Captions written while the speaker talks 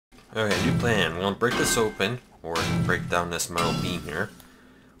Okay, new plan. I'm gonna break this open, or break down this metal beam here.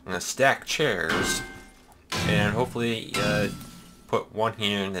 I'm gonna stack chairs, and hopefully put one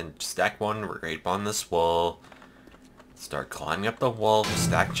here, and then stack one right on this wall. Start climbing up the wall to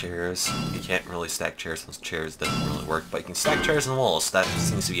stack chairs. You can't really stack chairs, those chairs doesn't really work, but you can stack chairs on the walls. That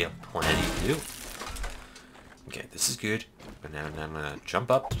seems to be a plan you do. Okay, this is good. But now I'm gonna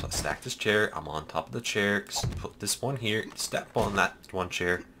jump up, stack this chair. I'm on top of the chair. Put this one here, step on that one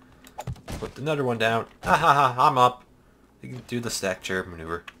chair. Put another one down. Ha ha ha, I'm up. You can do the stack chair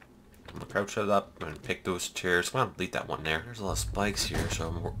maneuver. I'm gonna crouch it up and pick those chairs. I'm gonna delete that one there. There's a lot of spikes here, so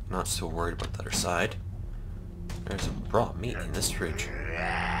I'm not so worried about the other side. There's some raw meat in this fridge.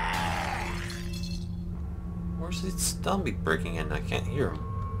 Where's this zombie breaking in? I can't hear him.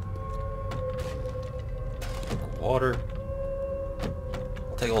 Water.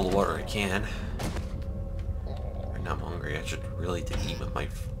 I'll take all the water I can. Right now I'm hungry. I should really eat with my...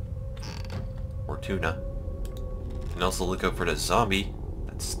 or tuna. And also look out for the zombie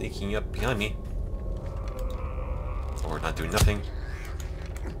that's sneaking up behind me. Or not doing nothing.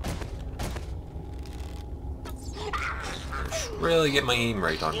 I should really get my aim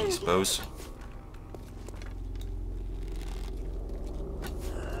right on me, I suppose.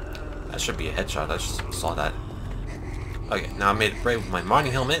 That should be a headshot. I just saw that. Okay, now I made it right with my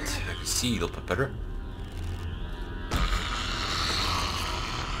mining helmet. I can see a little bit better.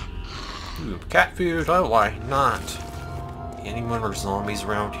 Ooh, cat food. Oh, why not? Any more zombies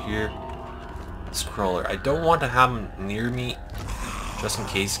around here? This crawler. I don't want to have them near me, just in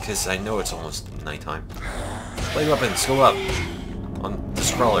case, because I know it's almost nighttime. Blade weapons, go up on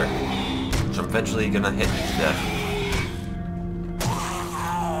this crawler, which I'm eventually gonna hit to death.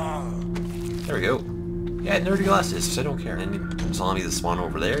 There we go. Yeah, nerdy glasses, I don't care. Any zombie that spawn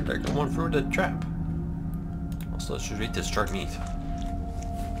over there, they're going through the trap. Also, should eat this shark meat.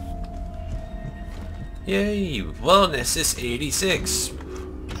 Yay! Wellness is 86. A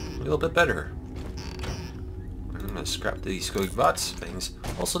little bit better. I'm gonna scrap these Skogy bots things.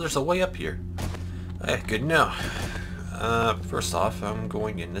 Also, there's a way up here. Alright, good to know. First off, I'm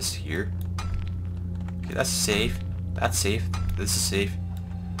going in this here. Okay, that's safe. That's safe. This is safe.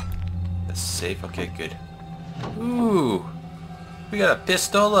 That's safe. Okay, good. Ooh! We got a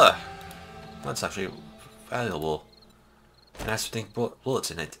pistola! That's actually valuable. And that's the thing, bullets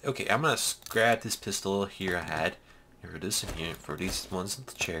in it. Okay, I'm gonna grab this pistol here I had. Here it is in here for these ones in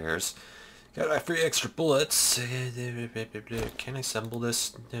the chairs. Got my 3 extra bullets. Can I assemble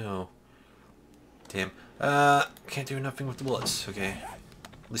this? No. Damn. Can't do nothing with the bullets. Okay.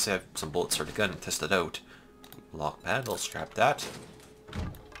 At least I have some bullets for the gun and test it out. Lock pad, I'll scrap that.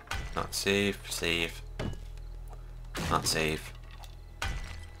 Not safe. Safe. Not safe.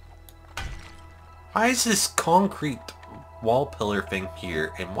 Why is this concrete wall pillar thing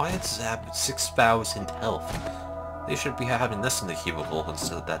here, and why does it have 6,000 health? They should be having this in the cubicle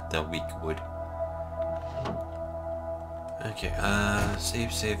instead of that weak wood. Okay,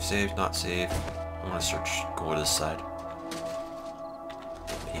 save, not save. I want to search, go to this side.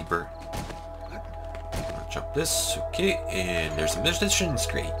 Paper. I'm gonna jump this, okay, and there's a magician's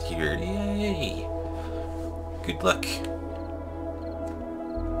crate here, yay! Good luck.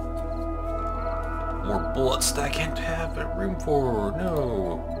 More bullets that I can't have room for,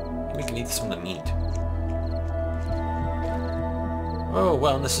 no! Maybe we can eat some of the meat. Oh,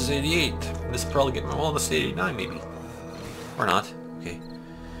 well, this is 88. This will probably get my wellness to 89, maybe. Or not. Okay.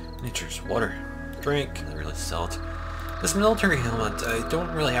 Nature's water. Drink. They really sell it. This military helmet, I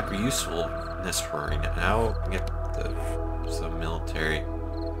don't really have usefulness for right now. Get some military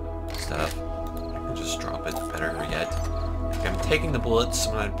stuff. I can just drop it better yet. Okay, I'm taking the bullets.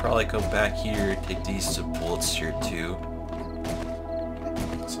 I'm gonna probably go back here, take these bullets here too.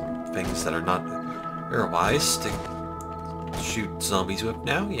 Some things that are not very wise to shoot zombies with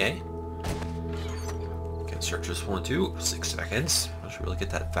now, yay. Can search this one too. 6 seconds. I should really get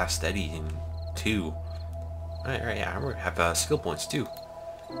that fast steady in 2. Alright, yeah, we have skill points too.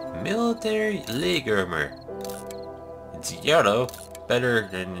 Military leg armor. It's yellow. Better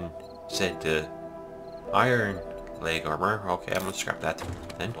than, said, iron leg armor. Okay, I'm gonna scrap that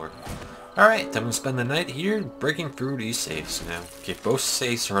then. Alright, I'm gonna spend the night here breaking through these safes now. Okay, both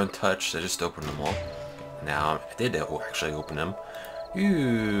safes are untouched. I just opened them all. Now, I did actually open them.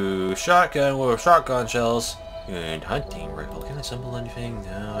 Ooh, shotgun with shotgun shells. And hunting rifle. Can I assemble anything?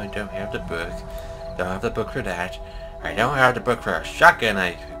 No, I don't have the book. Don't have the book for that. I don't have the book for a shotgun.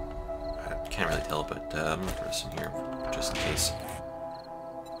 I can't really tell, but I'm gonna throw this in here just in case.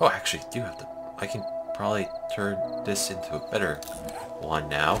 Oh, I actually do have the... I can probably turn this into a better one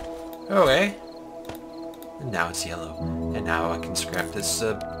now. Okay. And now it's yellow. And now I can scrap this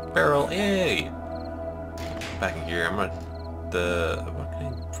barrel. Hey! Back in here, I'm gonna... What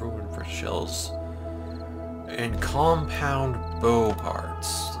can I throw in for shells? And compound bow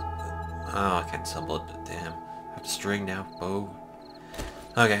parts. Oh, I can't assemble it. Damn. I have to string now. Bow.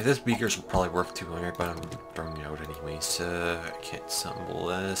 Okay, this beaker's probably worth 200, but I'm throwing it out anyways. I can't assemble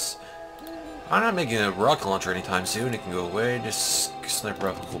this. I'm not making a rocket launcher anytime soon. It can go away. Just sniper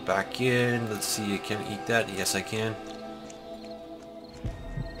rifle go back in. Let's see, can I eat that? Yes, I can.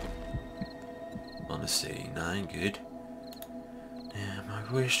 On a 9, good. Damn, I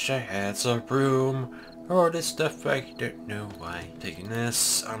wish I had some room for this stuff. I don't know why. Taking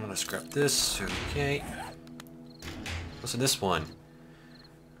this. I'm gonna scrap this. Okay. What's in this one?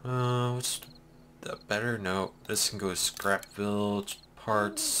 What's that better? No, this can go to scrap build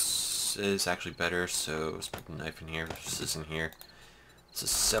parts is actually better, so let's put the knife in here, this in here. Let's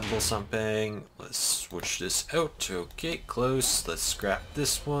assemble something. Let's switch this out. Okay, close. Let's scrap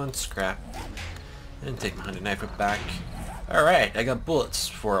this one, scrap, and take my hunting knife back. Alright, I got bullets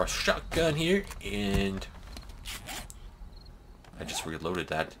for a shotgun here, and I just reloaded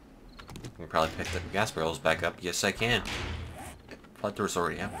that. I can probably pick the gas barrels back up. Yes, I can. I thought there was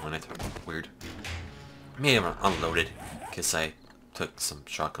already ammo in it. Weird. Maybe I'm unloaded because I took some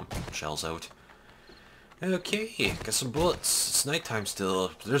shotgun shells out. Okay, got some bullets. It's nighttime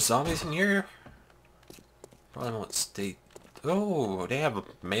still. There's zombies in here. Probably won't stay. Oh, they have a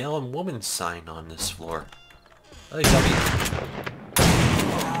male and woman sign on this floor. Hey, zombie.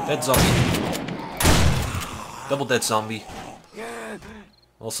 Dead zombie. Double dead zombie.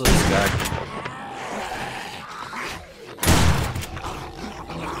 Also this guy.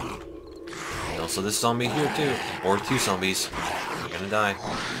 Also this zombie here too. Or 2 zombies. You're gonna die.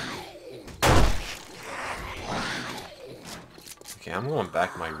 Okay, I'm going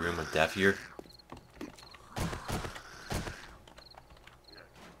back to my room of death here.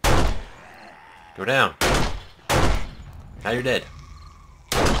 Go down. Now you're dead.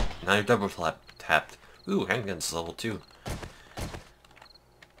 Now you're double tapped. Ooh, handgun's level 2.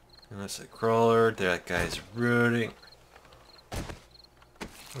 And that's a crawler. That guy's rooting.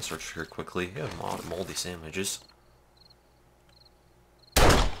 Let's search here quickly. Yeah, moldy sandwiches.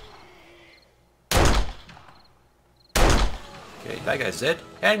 Okay, that guy's dead.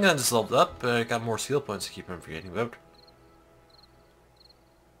 Handgun's leveled up, but I got more skill points to keep him from forgetting about.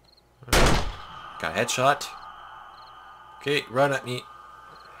 Got a headshot. Okay, run at me.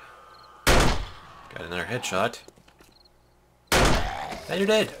 Got another headshot. And you're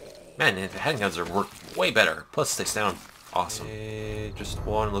dead. Man, the handguns are work way better. Plus they sound awesome. Okay, just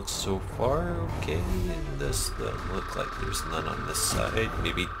one looks so far. Okay, and this doesn't look like there's none on this side.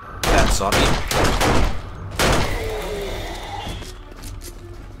 Maybe that zombie.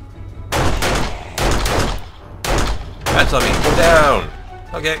 That zombie, go down!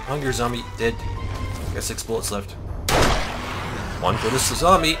 Okay, hungry zombie, dead. Got 6 bullets left. 1 for this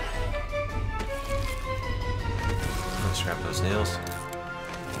zombie. Let's scrap those nails.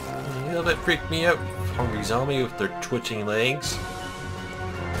 A little bit freaked me out. Hungry zombie with their twitching legs.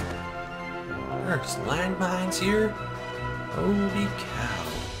 There's landmines here. Holy cow!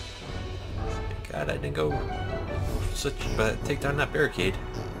 Thank God I didn't go take down that barricade.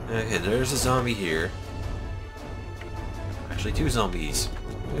 Okay, there's a zombie here. Actually, 2 zombies.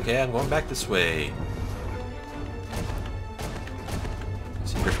 Okay, I'm going back this way.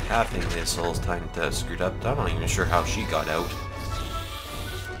 Secret happening. This whole time screwed up. I'm not even sure how she got out.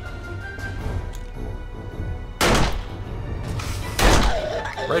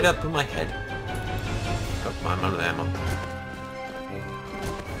 Right up in my head. Oh, I'm out of ammo.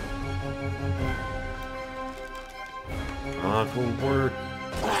 Come on forward.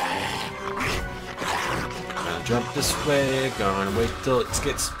 Gonna jump this way. Gonna wait till it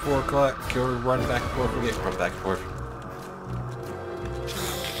gets 4 o'clock. Or run back and forth. Forget run back and forth.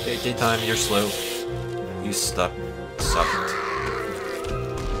 Okay, daytime, you're slow. You sucked.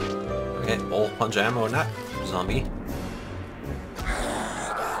 Okay, whole bunch of ammo in that zombie.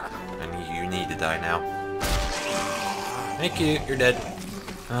 You need to die now. Thank you, you're dead.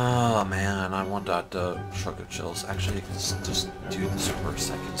 Oh man, I want that shotgun shells. Actually, let's just do this for a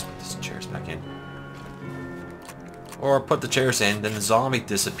second. Let's put these chairs back in. Or put the chairs in, then the zombie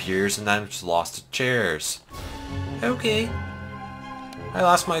disappears, and then I just lost the chairs. Okay. I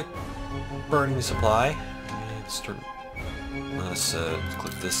lost my burning supply. Let's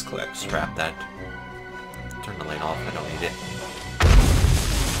click this, scrap that. Turn the light off, I don't need it.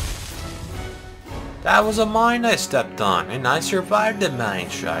 That was a mine I stepped on, and I survived the mine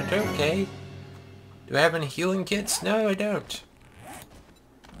shot. Okay. Do I have any healing kits? No, I don't.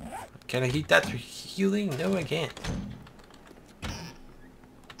 Can I heat that through healing? No, I can't.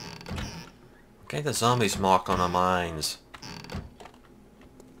 Okay, the zombies walk on the mines.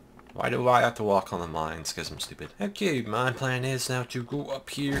 Why do I have to walk on the mines? Because I'm stupid. Okay, my plan is now to go up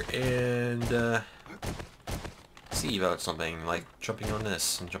here and see about something, like jumping on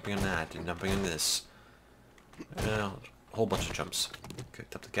this, and jumping on that, and jumping on this. A whole bunch of jumps.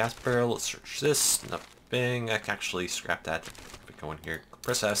 Picked up the gas barrel, let's search this, nothing. I can actually scrap that. If we go in here,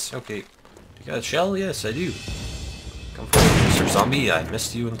 press S, okay. You got a shell? Yes, I do. Come forward, Mr. Zombie, I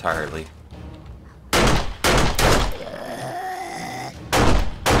missed you entirely.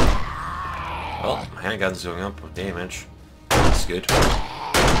 Well, my handgun's going up with damage. That's good.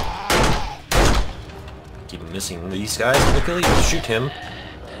 Keep missing these guys quickly. Shoot him.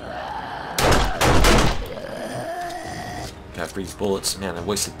 Got 3 bullets. Man, I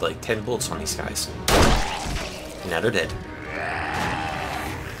wasted like 10 bullets on these guys. Now they're dead.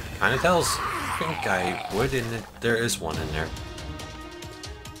 Kinda tells. I think I would, and there is one in there.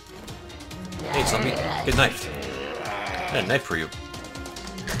 Hey, zombie. Good knife. I got a knife for you.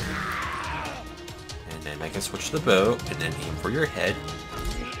 And then I can switch to the bow, and then aim for your head.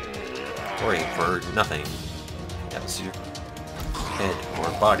 Or aim for nothing. That's your head,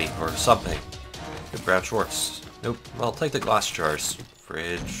 or body, or something. Good brown shorts. Nope. Well, I'll take the glass jars.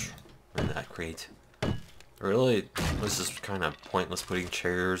 Fridge. And that crate. Really, this is kind of pointless putting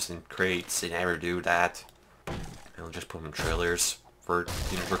chairs in crates. They never do that. They'll just put them in trailers for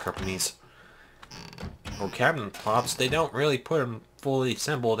companies. Or cabinet tops, they don't really put them fully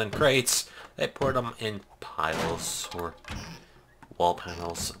assembled in crates. They put them in piles or wall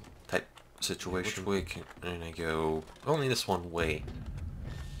panels type situation. Which way can I go? Only this one way.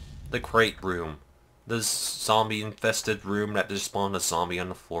 The crate room. This zombie infested room that just spawned a zombie on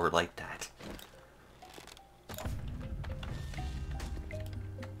the floor like that.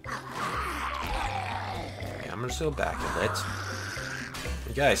 Okay, I'm just go back a bit.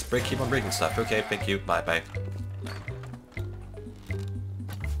 You guys, keep on breaking stuff. Okay, thank you. Bye bye. I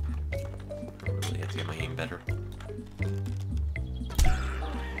really have to get my aim better.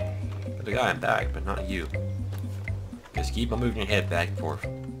 But the guy I'm back, but not you. Just keep on moving your head back and forth.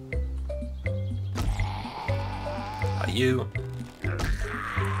 Got you.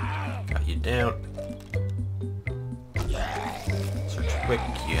 Got you down. Search quick.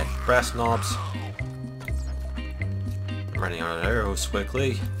 You have brass knobs. I'm running out of arrows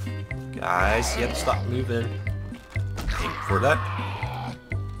quickly. Guys, you have to stop moving. Aim for that.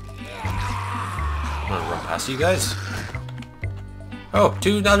 I'm gonna run past you guys. Oh,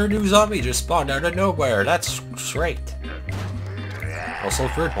 another new zombie just spawned out of nowhere. That's great. Also,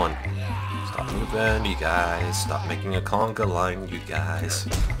 third one. Stop moving, you guys. Stop making a conga line, you guys.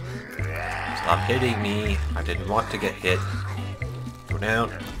 Stop hitting me. I didn't want to get hit. Go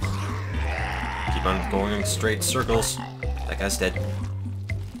down. Keep on going in straight circles. That guy's dead.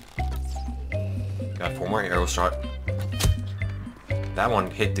 Got 4 more arrow shot. That one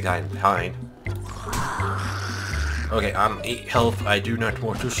hit the guy behind. Okay, I'm 8 health. I do not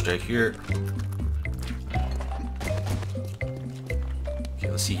want to stay here. Okay,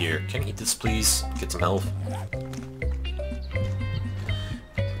 let's see here. Can I eat this, please? Get some health.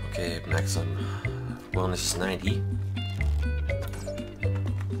 Okay, max on wellness is 90.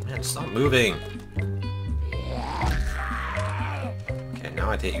 Man, stop moving. Okay, now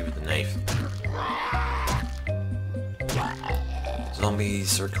I hit you with the knife.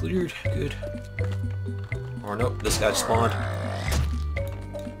 Zombies are cleared. Good. Or nope, this guy spawned.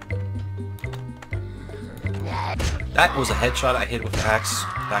 That was a headshot I hit with the axe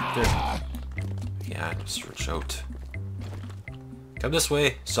back there. Yeah, just for choked. Come this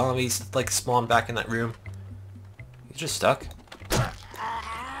way, zombies like spawn back in that room. He's just stuck.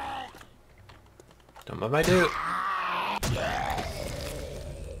 Don't mind my dude.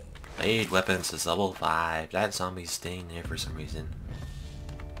 Blade weapons is level 5. That zombie's staying there for some reason.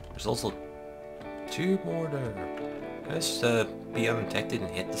 There's also 2 more there. Guys, be undetected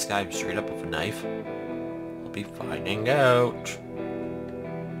and hit this guy straight up with a knife. I'll be finding out.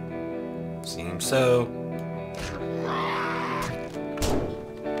 Seems so.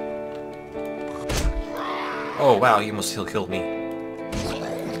 Oh wow, he almost killed me.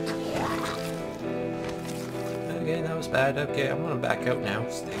 Okay, that was bad. Okay, I'm gonna back out now.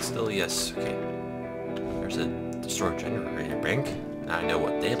 Stay still, yes. Okay. There's a destroyed generator bank. Now I know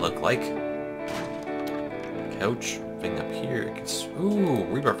what they look like. Couch. Thing up here. Ooh,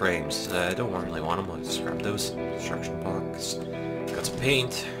 rebar frames. I don't really want them. Let's grab those. Construction box. Got some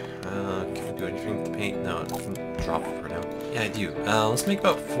paint. Can I do anything with the paint? No, I can drop it for now. Yeah, I do. Let's make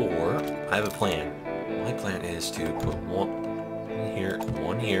about 4. I have a plan. My plan is to put 1 here,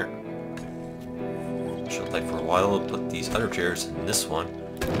 1 here. Should light for a while. Put these other chairs in this one.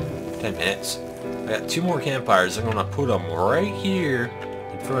 10 minutes. I got 2 more campfires. I'm gonna put them right here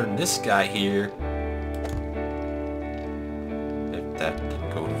in front of this guy here. If that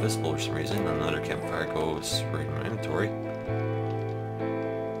didn't go invisible for some reason, another campfire goes right in my inventory.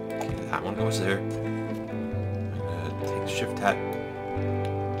 Okay, that one goes there. I'm gonna take shift tab.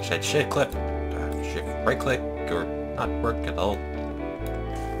 Shift click. Shift right click or not work at all.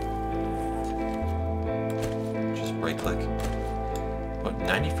 Just right click. What,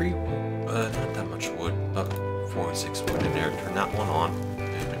 93? Not that much wood. 46 wood in there. Turn that one on.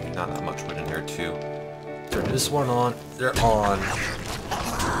 And maybe not that much wood in there too. Turn this one on. They're on.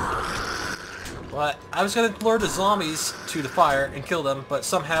 But I was gonna lure the zombies to the fire and kill them, but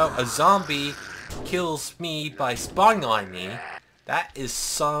somehow a zombie kills me by spawning on me. That is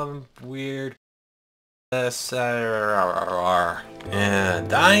some weird... And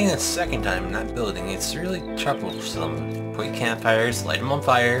dying a second time in that building, it's really troublesome. Put campfires, light them on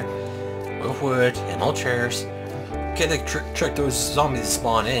fire, with wood, and old chairs. Get to trick those zombies to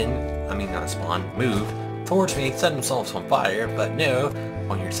spawn in, I mean not spawn, move, towards me, set themselves on fire, but no,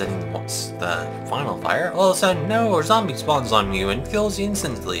 when you're setting the final fire, all of a sudden, no, a zombie spawns on you and kills you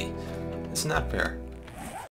instantly. It's not fair.